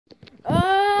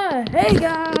Hey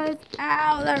guys!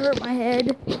 Ow, that hurt my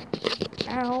head.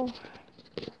 Ow.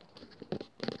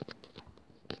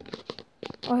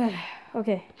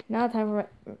 Okay. Now time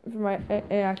for my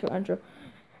actual intro.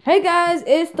 Hey guys,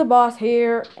 it's the boss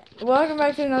here. Welcome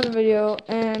back to another video.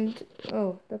 And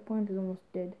oh, that plant is almost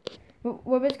dead.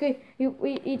 Well, basically,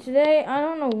 today I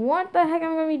don't know what the heck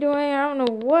I'm gonna be doing. I don't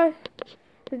know what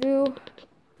to do.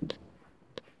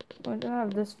 I don't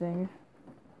have this thing.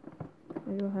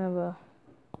 I don't have a.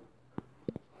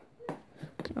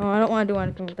 Oh, I don't want to do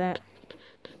anything with that.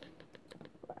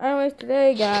 Anyways,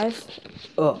 today, guys.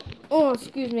 Oh,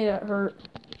 excuse me, that hurt.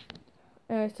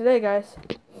 Anyways, today, guys.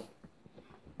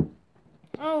 I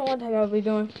don't know what the heck I'll be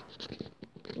doing,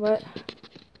 but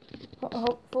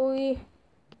hopefully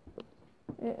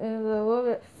it is a little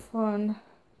bit fun.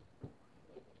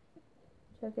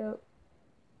 Check out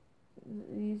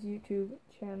these YouTube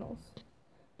channels.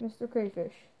 Mr.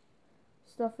 Crayfish.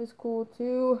 Stuff is cool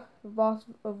too. The Boss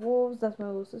of Wolves, that's my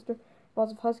little sister.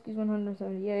 Boss of Huskies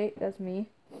 178, that's me.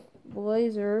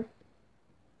 Blazer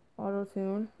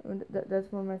Auto-Tune,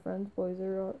 that's one of my friends.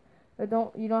 Blazer. You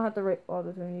don't have to write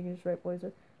Auto-Tune, you can just write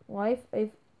Blazer. Life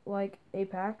like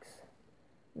Apex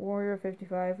Warrior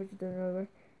 55, which doesn't really work.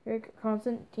 Eric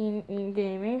Constantine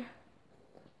Gaming.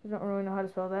 I don't really know how to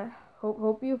spell that.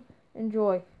 Hope you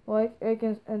enjoy. Like,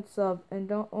 and sub, and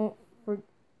don't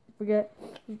forget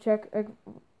to check.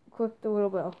 Click the little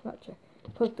bell. Not check.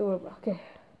 Click the little bell. Okay.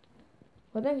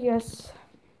 Well, thank you guys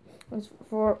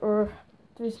for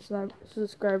 3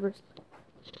 subscribers.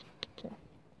 Okay.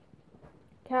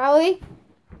 Callie.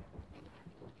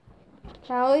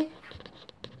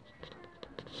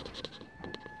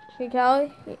 Hey,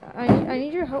 Callie. I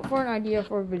need your help for an idea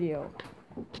for a video.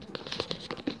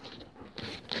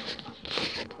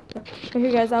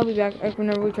 Okay, guys, I'll be back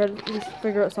whenever we try to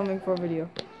figure out something for a video.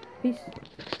 Peace.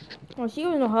 Oh, she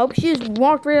was no help. She just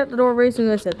walked right out the door right as soon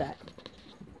as I said that.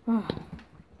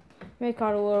 May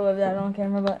caught a little bit of that on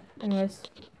camera, but anyways.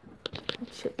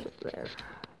 Chips up there.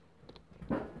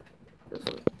 This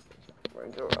one.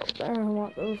 Up there. I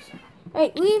want those.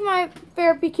 Hey, leave my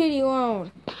therapy kitty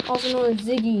alone. Also known as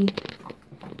Ziggy.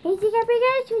 Hey, Ziggy,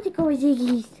 I want to go with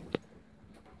Ziggy's.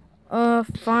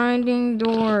 Finding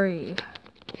Dory.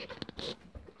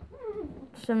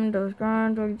 Some of those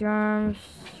ground, dog germs,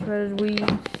 shredded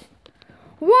weeds.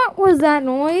 What was that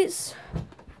noise?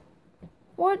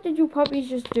 What did you puppies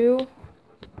just do?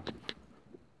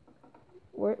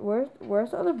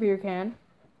 Where's the other beer can?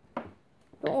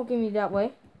 Don't look at me that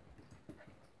way.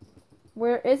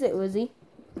 Where is it, Lizzie?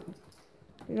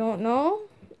 You don't know?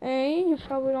 Hey, you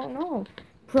probably don't know.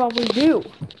 Probably do.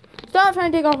 Stop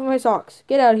trying to take off my socks.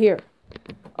 Get out of here.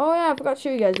 Oh yeah, I forgot to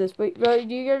show you guys this. But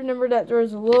do you guys remember that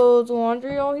there's loads of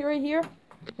laundry all here right here?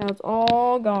 Now it's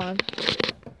all gone.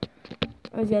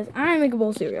 Anyways, guys, I make a bowl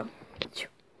of cereal.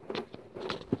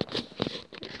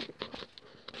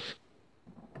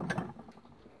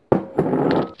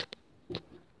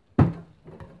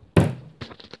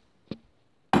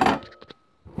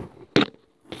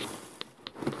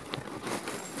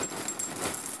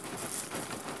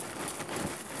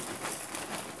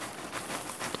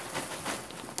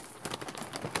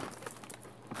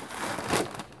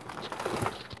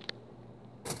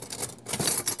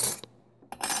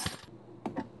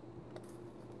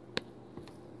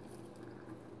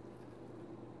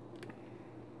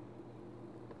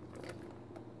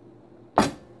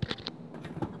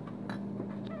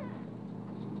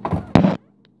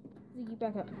 Ziggy,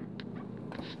 back up.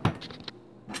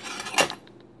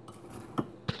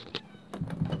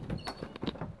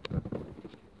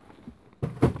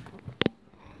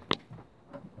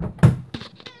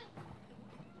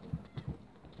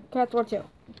 Cats, watch out.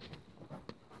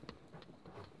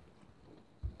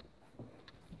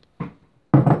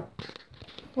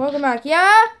 Welcome back,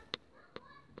 yeah?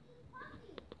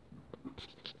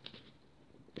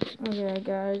 Okay,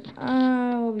 guys,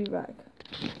 I will be back.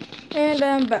 And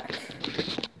I'm back.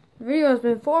 The video has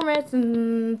been 4 minutes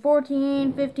and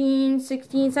 14, 15,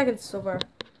 16 seconds so far.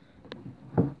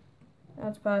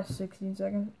 That's past 16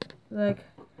 seconds. Like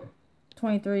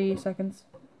 23 seconds.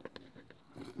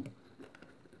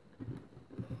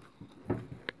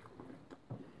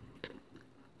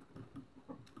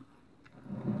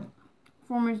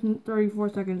 4 minutes and 34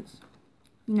 seconds.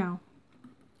 Now.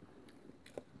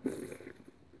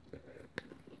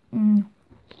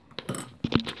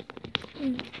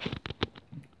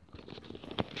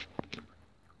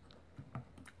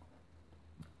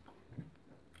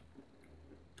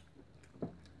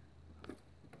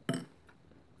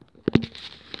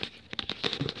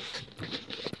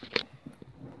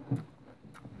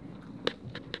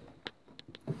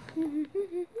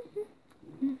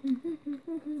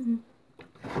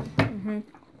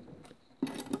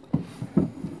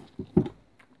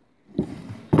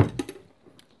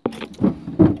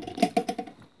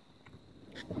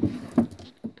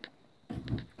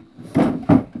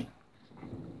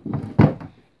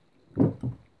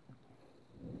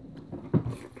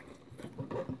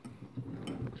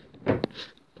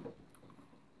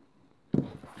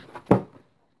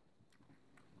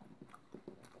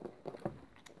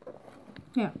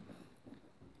 Yeah.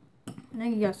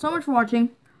 Thank you guys so much for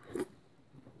watching.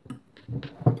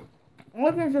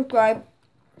 Like and subscribe,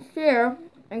 share,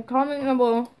 and comment down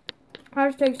below.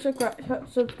 Hashtag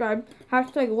subscribe.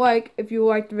 Hashtag like if you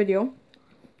liked the video.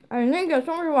 And thank you guys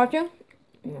so much for watching.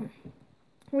 The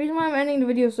reason why I'm ending the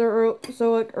video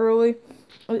so early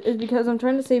is because I'm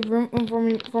trying to save room for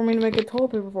me to make a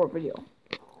toilet paper fort video.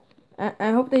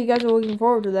 I hope that you guys are looking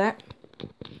forward to that.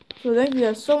 So thank you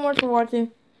guys so much for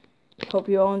watching. Hope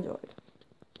you all enjoyed.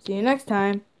 See you next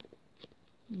time.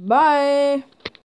 Bye.